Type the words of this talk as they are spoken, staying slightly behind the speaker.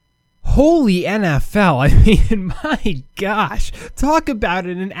Holy NFL. I mean, my gosh. Talk about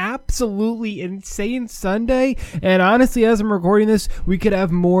it. An absolutely insane Sunday. And honestly, as I'm recording this, we could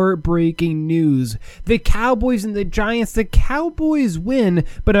have more breaking news. The Cowboys and the Giants. The Cowboys win,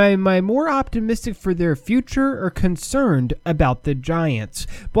 but am I more optimistic for their future or concerned about the Giants?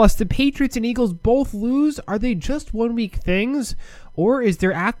 Plus, the Patriots and Eagles both lose. Are they just 1 week things? Or is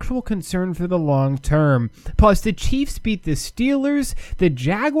there actual concern for the long term? Plus, the Chiefs beat the Steelers. The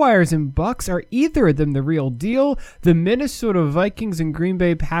Jaguars and Bucks, are either of them the real deal? The Minnesota Vikings and Green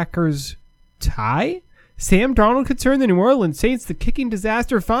Bay Packers tie? Sam Darnold concerned the New Orleans Saints, the kicking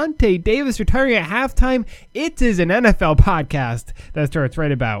disaster, Fonte Davis retiring at halftime. It is an NFL podcast that starts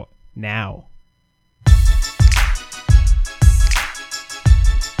right about now.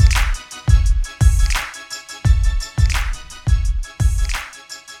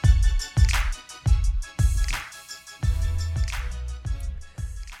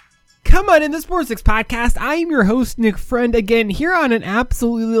 Come on in the Sports Six podcast. I am your host, Nick Friend, again, here on an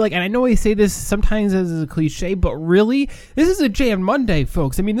absolutely, and I know I say this sometimes as a cliche, but really, this is a Jam Monday,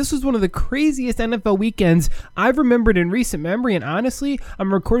 folks. I mean, this was one of the craziest NFL weekends I've remembered in recent memory, and honestly,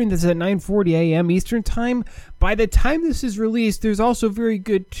 I'm recording this at 9:40 a.m. Eastern Time. By the time this is released, there's also a very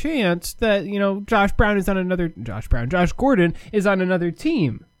good chance that, Josh Gordon is on another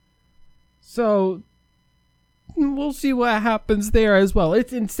team. So we'll see what happens there as well.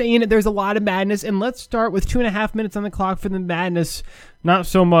 It's insane. There's a lot of madness. And let's start with 2.5 minutes on the clock for the madness. Not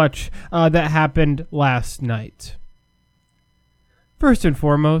so much that happened last night. First and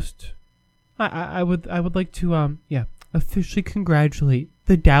foremost, I would like to officially congratulate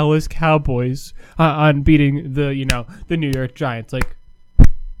the Dallas Cowboys on beating the New York Giants. Like,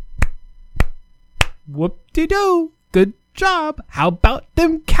 whoop-de-doo. Good job. How about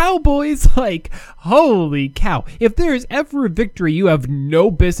them Cowboys? Like, holy cow. If there is ever a victory you have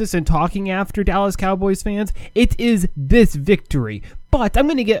no business in talking after, Dallas Cowboys fans, it is this victory. But I'm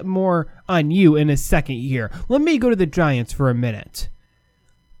going to get more on you in a second here. Let me go to the Giants for a minute.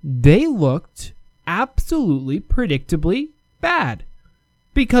 They looked absolutely predictably bad.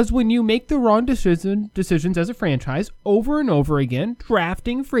 Because when you make the wrong decisions as a franchise over and over again,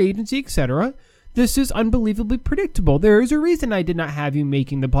 drafting, free agency, etc., this is unbelievably predictable. There is a reason I did not have you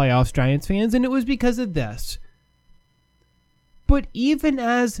making the playoffs, Giants fans, and it was because of this. But even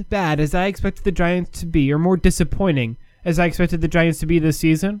as bad as I expected the Giants to be, or more disappointing as I expected the Giants to be this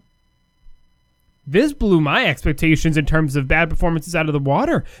season, this blew my expectations in terms of bad performances out of the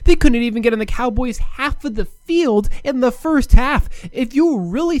water. They couldn't even get on the Cowboys' half of the field in the first half. If you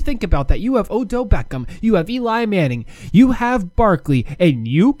really think about that, you have Odell Beckham, you have Eli Manning, you have Barkley, and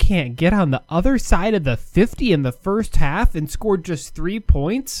you can't get on the other side of the 50 in the first half and score just 3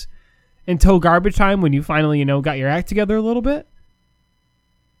 points until garbage time when you finally, got your act together a little bit.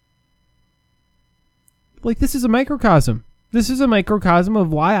 Like, this is a microcosm. This is a microcosm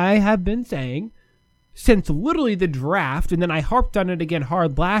of why I have been saying since literally the draft, and then I harped on it again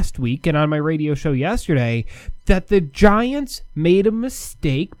hard last week and on my radio show yesterday, that the Giants made a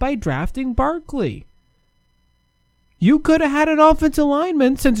mistake by drafting Barkley. You could have had an offensive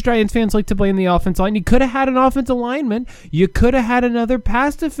lineman, since Giants fans like to blame the offensive line. You could have had an offensive lineman. You could have had another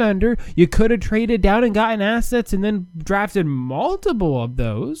pass defender. You could have traded down and gotten assets and then drafted multiple of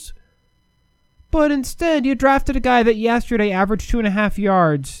those. But instead, you drafted a guy that yesterday averaged 2.5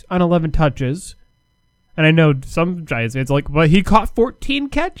 yards on 11 touches. And I know some Giants fans are like, but he caught 14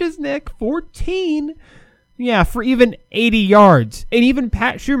 catches, Nick. 14. Yeah, for even 80 yards. And even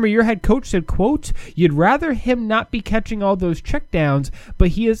Pat Schumer, your head coach, said, quote, you'd rather him not be catching all those checkdowns, but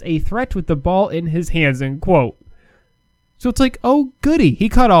he is a threat with the ball in his hands, end quote. So it's like, oh, goody. He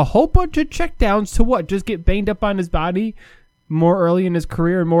caught a whole bunch of checkdowns to what? Just get banged up on his body more early in his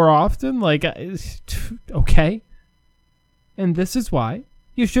career and more often? Like, okay. And this is why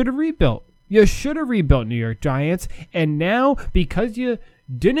you should have rebuilt. You should have rebuilt, New York Giants, and now because you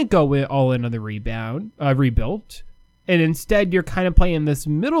didn't go all in on the rebuilt, and instead you're kind of playing this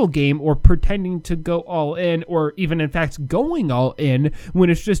middle game or pretending to go all in, or even in fact going all in when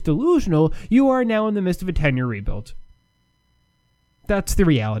it's just delusional, you are now in the midst of a 10-year rebuild. That's the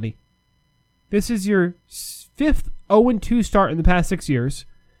reality. This is your 5th 0-2 start in the past 6 years.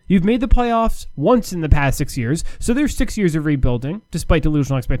 You've made the playoffs once in the past 6 years, so there's 6 years of rebuilding, despite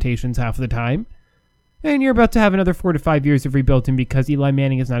delusional expectations half of the time. And you're about to have another 4 to 5 years of rebuilding because Eli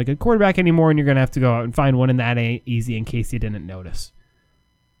Manning is not a good quarterback anymore, and you're going to have to go out and find one, and that ain't easy in case you didn't notice.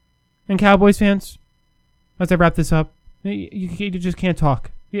 And Cowboys fans, as I wrap this up, you just can't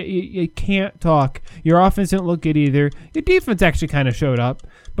talk. You can't talk. Your offense didn't look good either. Your defense actually kind of showed up.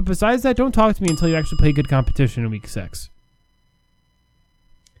 But besides that, don't talk to me until you actually play good competition in Week 6.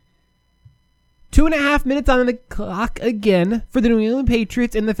 2.5 minutes on the clock again for the New England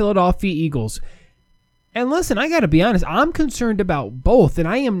Patriots and the Philadelphia Eagles. And listen, I got to be honest, I'm concerned about both, and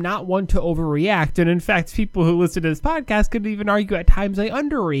I am not one to overreact. And in fact, people who listen to this podcast could even argue at times I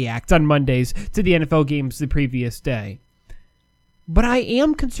underreact on Mondays to the NFL games the previous day. But I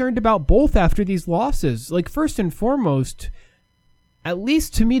am concerned about both after these losses. Like, first and foremost, at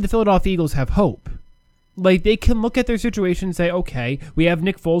least to me, the Philadelphia Eagles have hope. Like, they can look at their situation and say, okay, we have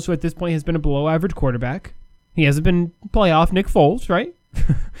Nick Foles, who at this point has been a below-average quarterback. He hasn't been playoff Nick Foles, right?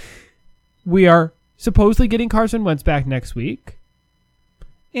 We are supposedly getting Carson Wentz back next week.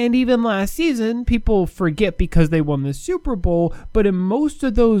 And even last season, people forget because they won the Super Bowl, but in most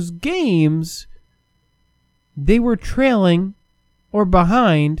of those games, they were trailing or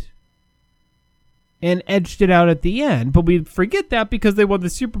behind and edged it out at the end. But we forget that because they won the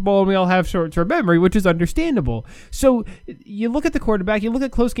Super Bowl and we all have short-term memory, which is understandable. So you look at the quarterback, you look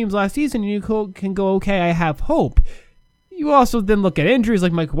at close games last season, and you can go, okay, I have hope. You also then look at injuries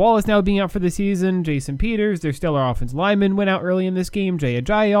like Mike Wallace now being out for the season, Jason Peters, their stellar offensive lineman went out early in this game, Jay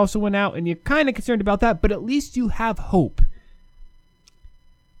Ajayi also went out, and you're kind of concerned about that, but at least you have hope.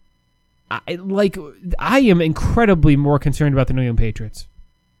 I am incredibly more concerned about the New England Patriots.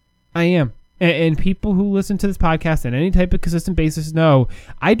 I am. And people who listen to this podcast on any type of consistent basis know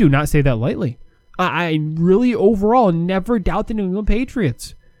I do not say that lightly. I really overall never doubt the New England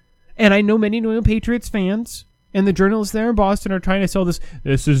Patriots. And I know many New England Patriots fans and the journalists there in Boston are trying to sell this.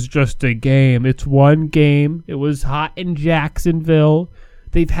 This is just a game. It's one game. It was hot in Jacksonville.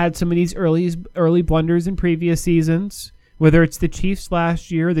 They've had some of these early blunders in previous seasons. Whether it's the Chiefs last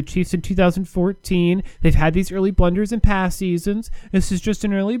year, the Chiefs in 2014, they've had these early blunders in past seasons. This is just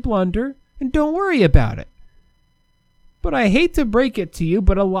an early blunder, and don't worry about it. But I hate to break it to you,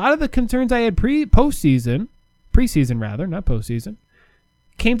 but a lot of the concerns I had preseason, not postseason,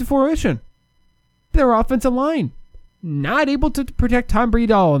 came to fruition. Their offensive line, not able to protect Tom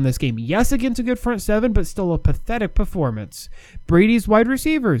Brady all in this game. Yes, against a good front seven, but still a pathetic performance. Brady's wide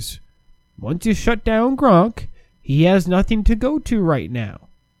receivers, once you shut down Gronk, he has nothing to go to right now.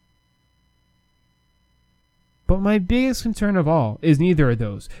 But my biggest concern of all is neither of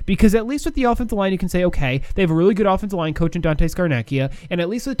those. Because at least with the offensive line, you can say, okay, they have a really good offensive line coach in Dante Scarnecchia, and at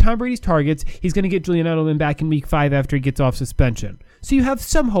least with Tom Brady's targets, he's going to get Julian Edelman back in week 5 after he gets off suspension. So you have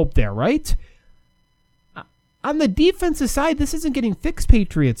some hope there, right? On the defensive side, this isn't getting fixed,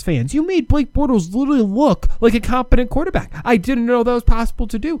 Patriots fans. You made Blake Bortles literally look like a competent quarterback. I didn't know that was possible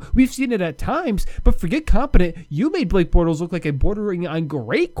to do. We've seen it at times, but forget competent. You made Blake Bortles look like a bordering on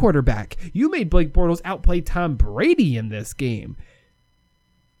great quarterback. You made Blake Bortles outplay Tom Brady in this game.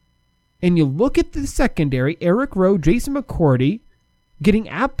 And you look at the secondary, Eric Rowe, Jason McCourty, getting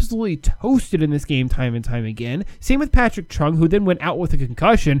absolutely toasted in this game time and time again. Same with Patrick Chung, who then went out with a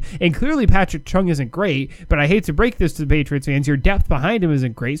concussion. And clearly Patrick Chung isn't great, but I hate to break this to the Patriots fans. Your depth behind him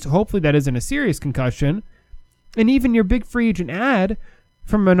isn't great, so hopefully that isn't a serious concussion. And even your big free agent ad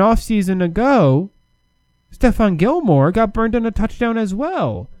from an offseason ago, Stephon Gilmore, got burned on a touchdown as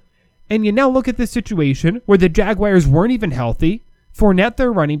well. And you now look at this situation where the Jaguars weren't even healthy. Fournette,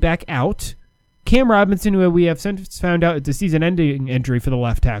 their running back, out. Cam Robinson, who we have since found out it's a season-ending injury for the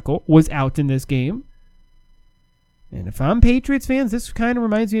left tackle, was out in this game. And if I'm Patriots fans, this kind of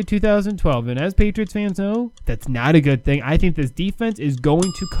reminds me of 2012. And as Patriots fans know, that's not a good thing. I think this defense is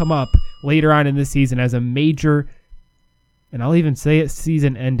going to come up later on in this season as a major, and I'll even say it,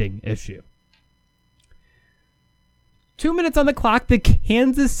 season-ending issue. 2 minutes on the clock, the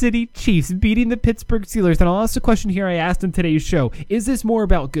Kansas City Chiefs beating the Pittsburgh Steelers. And I'll ask the question here I asked in today's show. Is this more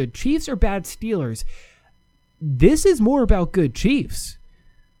about good Chiefs or bad Steelers? This is more about good Chiefs.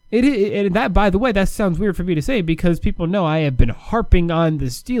 And that, by the way, that sounds weird for me to say because people know I have been harping on the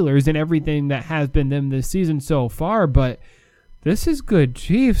Steelers and everything that has been them this season so far, but this is good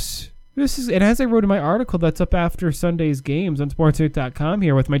Chiefs. And as I wrote in my article that's up after Sunday's games on sportsnet.com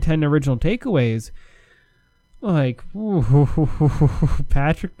here with my 10 original takeaways, like,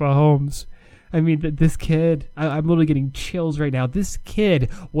 Patrick Mahomes. I mean, this kid, I'm literally getting chills right now. This kid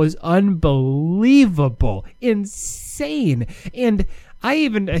was unbelievable, insane. And I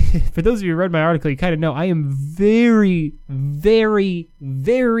even, for those of you who read my article, you kind of know I am very, very,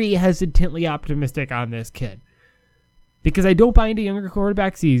 very hesitantly optimistic on this kid. Because I don't buy into younger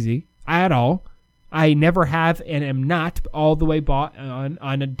quarterbacks easy at all. I never have and am not all the way bought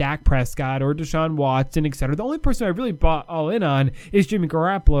on a Dak Prescott or Deshaun Watson, etc. The only person I really bought all in on is Jimmy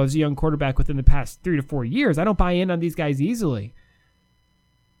Garoppolo as a young quarterback within the past 3 to 4 years. I don't buy in on these guys easily.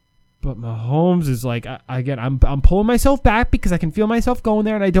 But Mahomes is like, I'm pulling myself back because I can feel myself going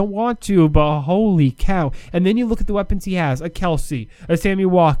there and I don't want to, but holy cow. And then you look at the weapons he has, a Kelsey, a Sammy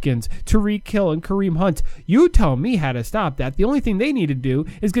Watkins, Tyreek Hill, and Kareem Hunt. You tell me how to stop that. The only thing they need to do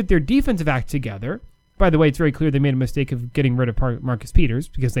is get their defensive act together. By the way, it's very clear they made a mistake of getting rid of Marcus Peters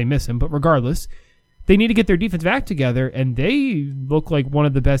because they miss him, but regardless, they need to get their defensive act together, and they look like one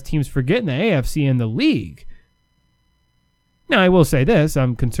of the best teams for getting the AFC in the league. Now, I will say this.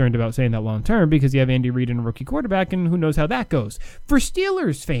 I'm concerned about saying that long term because you have Andy Reid and a rookie quarterback, and who knows how that goes. For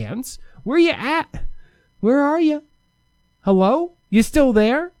Steelers fans, where you at? Where are you? Hello? You still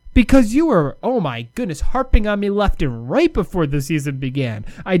there? Because you were, oh my goodness, harping on me left and right before the season began.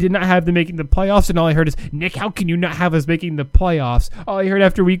 I did not have them making the playoffs, and all I heard is, Nick, how can you not have us making the playoffs? All I heard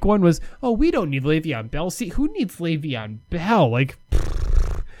after week 1 was, oh, we don't need Le'Veon Bell. See, who needs Le'Veon Bell? Like,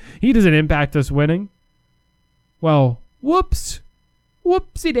 he doesn't impact us winning. Well, whoops.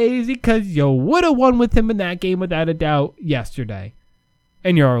 Whoopsie daisy, because you would have won with him in that game without a doubt yesterday.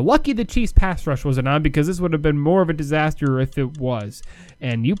 And you're lucky the Chiefs pass rush wasn't on because this would have been more of a disaster if it was.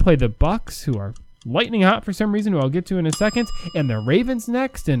 And you play the Bucks, who are lightning hot for some reason, who I'll get to in a second, and the Ravens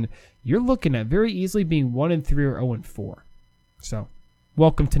next, and you're looking at very easily being 1-3 or 0-4. So,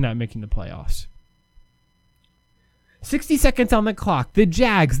 welcome to not making the playoffs. 60 seconds on the clock. The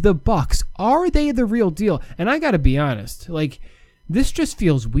Jags, the Bucks, are they the real deal? And I gotta be honest, like, this just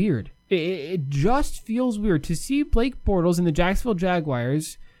feels weird. It just feels weird to see Blake Bortles and the Jacksonville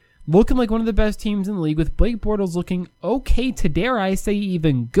Jaguars looking like one of the best teams in the league, with Blake Bortles looking okay to, dare I say,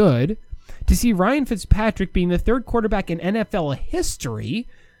 even good. To see Ryan Fitzpatrick being the third quarterback in NFL history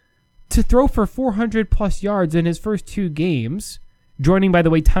to throw for 400-plus yards in his first 2 games, joining, by the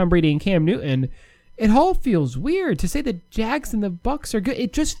way, Tom Brady and Cam Newton. It all feels weird. To say the Jags and the Bucks are good,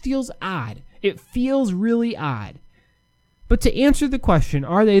 it just feels odd. It feels really odd. But to answer the question,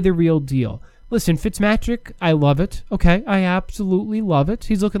 are they the real deal? Listen, Fitzmagic, I love it. Okay, I absolutely love it.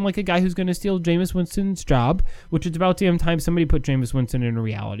 He's looking like a guy who's going to steal Jameis Winston's job, which is about damn time somebody put Jameis Winston in a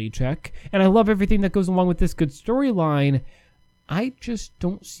reality check. And I love everything that goes along with this good storyline. I just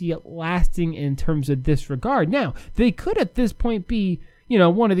don't see it lasting in terms of this regard. Now, they could at this point be,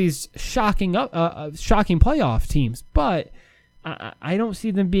 one of these shocking playoff teams, but I don't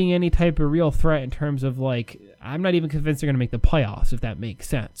see them being any type of real threat in terms of, like, I'm not even convinced they're going to make the playoffs, if that makes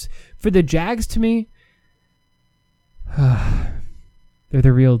sense. For the Jags, to me, they're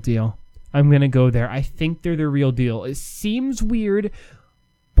the real deal. I'm going to go there. I think they're the real deal. It seems weird,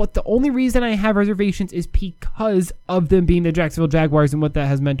 but the only reason I have reservations is because of them being the Jacksonville Jaguars and what that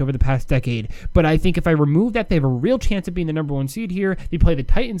has meant over the past decade. But I think if I remove that, they have a real chance of being the number 1 seed here. They play the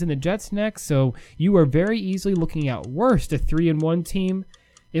Titans and the Jets next, so you are very easily looking at worst a 3-1 team,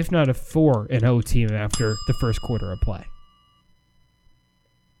 if not a 4-0 team after the first quarter of play.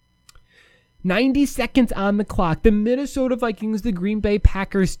 90 seconds on the clock. The Minnesota Vikings, the Green Bay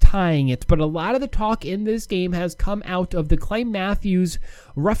Packers tying it. But a lot of the talk in this game has come out of the Clay Matthews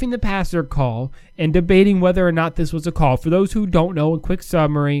roughing the passer call and debating whether or not this was a call. For those who don't know, a quick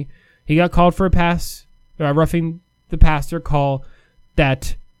summary, he got called for a pass, roughing the passer call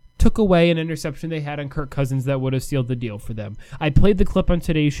that took away an interception they had on Kirk Cousins that would have sealed the deal for them. I played the clip on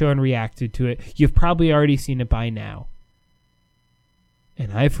today's show and reacted to it. You've probably already seen it by now.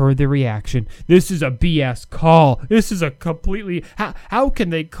 And I've heard the reaction. This is a BS call. This is a completely... How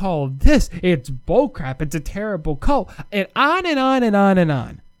can they call this? It's bullcrap. It's a terrible call. And on and on and on and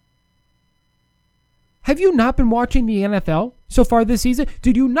on. Have you not been watching the NFL so far this season?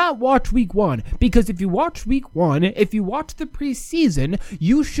 Did you not watch week 1? Because if you watched week 1, if you watched the preseason,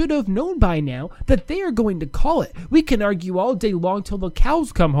 you should have known by now that they are going to call it. We can argue all day long till the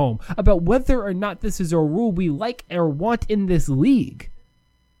cows come home about whether or not this is a rule we like or want in this league.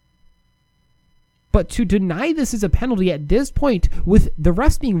 But to deny this is a penalty at this point, with the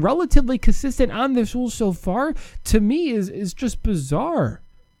refs being relatively consistent on this rule so far, to me is just bizarre.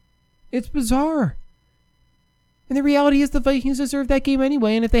 It's bizarre. And the reality is the Vikings deserved that game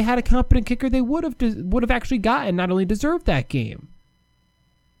anyway, and if they had a competent kicker, they would have actually gotten, not only deserved that game.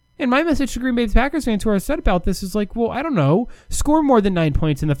 And my message to Green Bay Packers fans who are upset about this is like, well, I don't know, score more than 9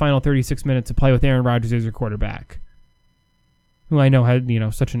 points in the final 36 minutes of play with Aaron Rodgers as your quarterback, who I know had,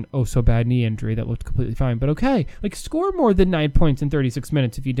 such an oh-so-bad knee injury that looked completely fine. But okay, like, score more than 9 points in 36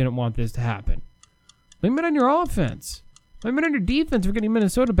 minutes if you didn't want this to happen. Blame it on your offense. Blame it on your defense for getting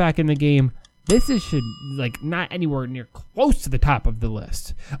Minnesota back in the game. This should, not anywhere near close to the top of the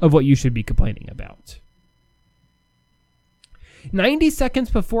list of what you should be complaining about. 90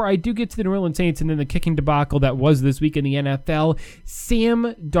 seconds before I do get to the New Orleans Saints and then the kicking debacle that was this week in the NFL,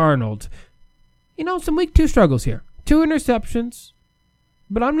 Sam Darnold. Some week 2 struggles here. 2 interceptions,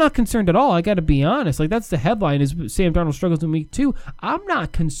 But I'm not concerned at all. I got to be honest. Like, that's the headline, is Sam Darnold struggles in week 2. I'm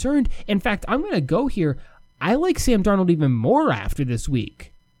not concerned. In fact, I'm going to go here. I like Sam Darnold even more after this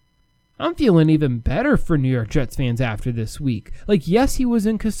week. I'm feeling even better for New York Jets fans after this week. Like, yes, he was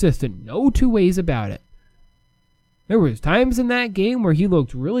inconsistent. No two ways about it. There was times in that game where he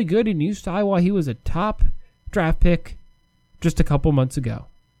looked really good, and you saw why he was a top draft pick just a couple months ago.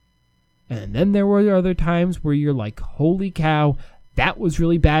 And then there were other times where you're like, holy cow, that was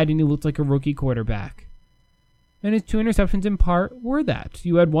really bad, and he looked like a rookie quarterback. And his 2 interceptions in part were that.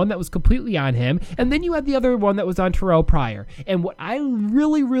 You had one that was completely on him, and then you had the other one that was on Terrell Pryor. And what I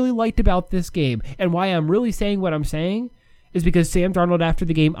really, really liked about this game, and why I'm really saying what I'm saying, is because Sam Darnold, after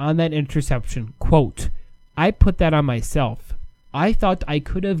the game on that interception, quote, I put that on myself. I thought I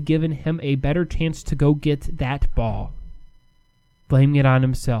could have given him a better chance to go get that ball. Blaming it on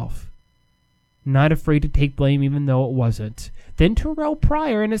himself. Not afraid to take blame even though it wasn't. Then Terrell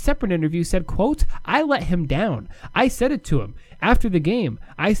Pryor in a separate interview said, quote, I let him down. I said it to him. After the game,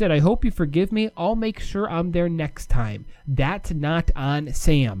 I said, I hope you forgive me. I'll make sure I'm there next time. That's not on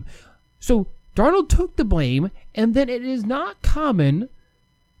Sam. So Darnold took the blame, and then it is not common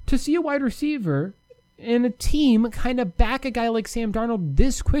to see a wide receiver in a team kind of back a guy like Sam Darnold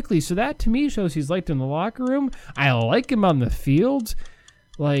this quickly. So that to me shows he's liked in the locker room. I like him on the field.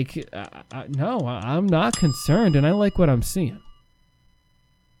 Like, no, I'm not concerned, and I like what I'm seeing.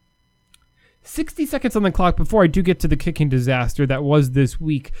 60 seconds on the clock before I do get to the kicking disaster that was this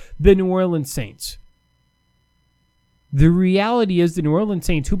week, the New Orleans Saints. The reality is the New Orleans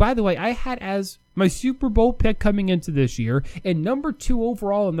Saints, who, by the way, I had as my Super Bowl pick coming into this year, and number 2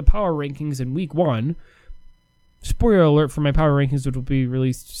 overall in the power rankings in week 1. Spoiler alert for my power rankings, which will be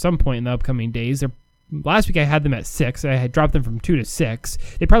released some point in the upcoming days. Last week I had them at 6. I had dropped them from 2 to 6.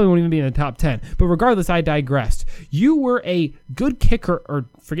 They probably won't even be in the top 10. But regardless, I digressed. You were a good kicker, or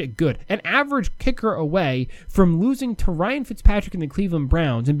forget good, an average kicker away from losing to Ryan Fitzpatrick and the Cleveland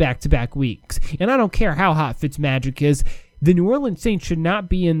Browns in back-to-back weeks. And I don't care how hot Fitzmagic is, the New Orleans Saints should not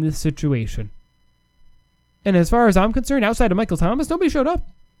be in this situation. And as far as I'm concerned, outside of Michael Thomas, nobody showed up.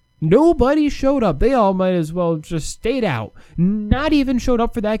 Nobody showed up. They all might as well just stayed out. Not even showed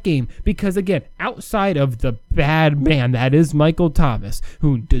up for that game. Because, again, outside of the bad man that is Michael Thomas,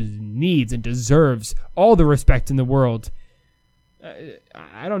 who needs and deserves all the respect in the world,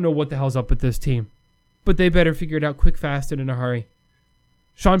 I don't know what the hell's up with this team. But they better figure it out quick, fast, and in a hurry.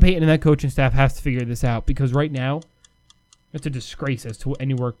 Sean Payton and that coaching staff has to figure this out. Because right now, it's a disgrace as to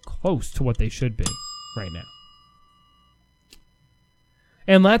anywhere close to what they should be right now.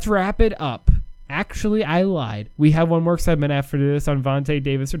 And let's wrap it up. Actually, I lied. We have one more segment after this on Vontae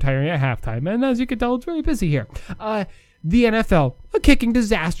Davis retiring at halftime. And as you can tell, it's very busy here. The NFL, a kicking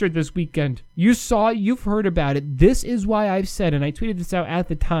disaster this weekend. You saw it. You've heard about it. This is why I've said, and I tweeted this out at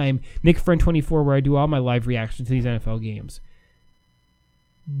the time, NickFriend24, where I do all my live reactions to these NFL games.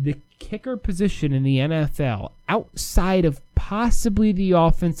 The kicker position in the NFL, outside of possibly the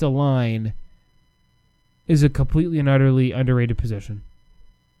offensive line, is a completely and utterly underrated position.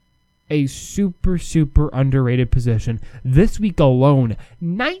 A super, super underrated position. This week alone,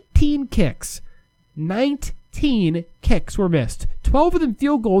 19 kicks. 19 kicks were missed. 12 of them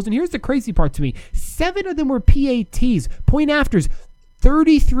field goals, and here's the crazy part to me. 7 of them were PATs, point afters.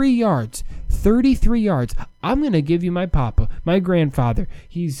 33 yards. 33 yards. I'm going to give you my papa, my grandfather.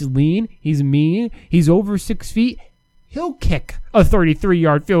 He's lean, he's mean, he's over 6 feet. He'll kick a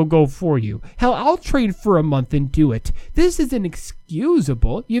 33-yard field goal for you. Hell, I'll train for a month and do it. This is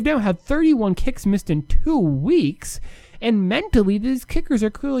inexcusable. You've now had 31 kicks missed in 2 weeks, and mentally, these kickers are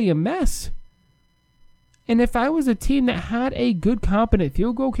clearly a mess. And if I was a team that had a good, competent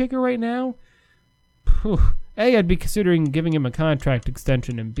field goal kicker right now, A, I'd be considering giving him a contract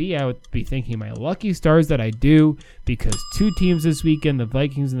extension, and B, I would be thinking my lucky stars that I do, because 2 teams this weekend, the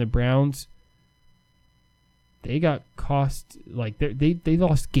Vikings and the Browns, they got cost, like they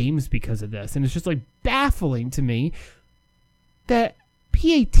lost games because of this. And it's just like baffling to me that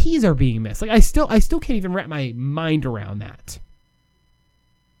PATs are being missed. Like I still can't even wrap my mind around that.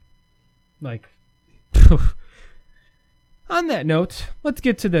 Like, on that note, let's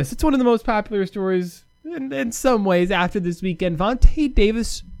get to this. It's one of the most popular stories in some ways after this weekend. Vontae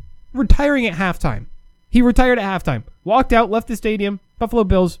Davis retiring at halftime. He retired at halftime. Walked out, left the stadium. Buffalo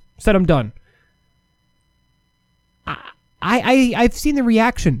Bills said, I'm done. I've seen the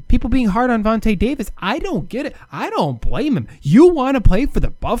reaction. People being hard on Vontae Davis. I don't get it. I don't blame him. You want to play for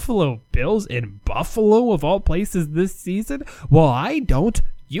the Buffalo Bills in Buffalo of all places this season? Well, I don't.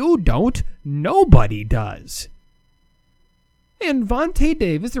 You don't. Nobody does. And Vontae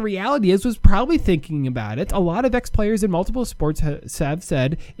Davis, the reality is, was probably thinking about it. A lot of ex-players in multiple sports have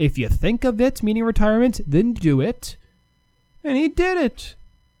said, if you think of it, meaning retirement, then do it. And he did it.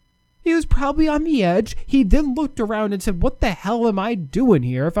 He was probably on the edge. He then looked around and said, what the hell am I doing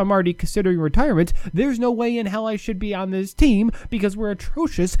here if I'm already considering retirement? There's no way in hell I should be on this team because we're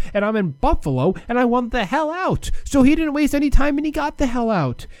atrocious and I'm in Buffalo and I want the hell out. So he didn't waste any time and he got the hell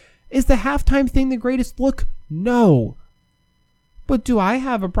out. Is the halftime thing the greatest look? No. But do I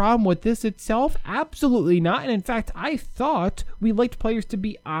have a problem with this itself? Absolutely not. And in fact, I thought we liked players to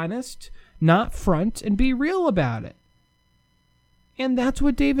be honest, not front, and be real about it. And that's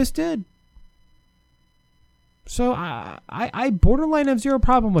what Davis did. So I borderline have zero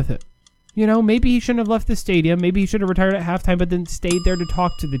problem with it. You know, maybe he shouldn't have left the stadium. Maybe he should have retired at halftime, but then stayed there to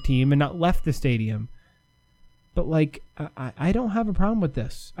talk to the team and not left the stadium. But, like, I don't have a problem with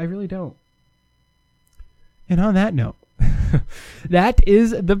this. I really don't. And on that note, that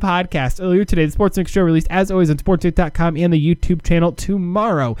is the podcast. Earlier today, the Sports Mix Show released, as always, on sportsmix.com and the YouTube channel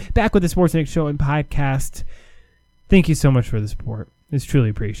tomorrow. Back with the Sports Mix Show and podcast. Thank you so much for the support. It's truly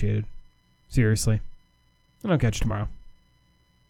appreciated. Seriously. And I'll catch you tomorrow.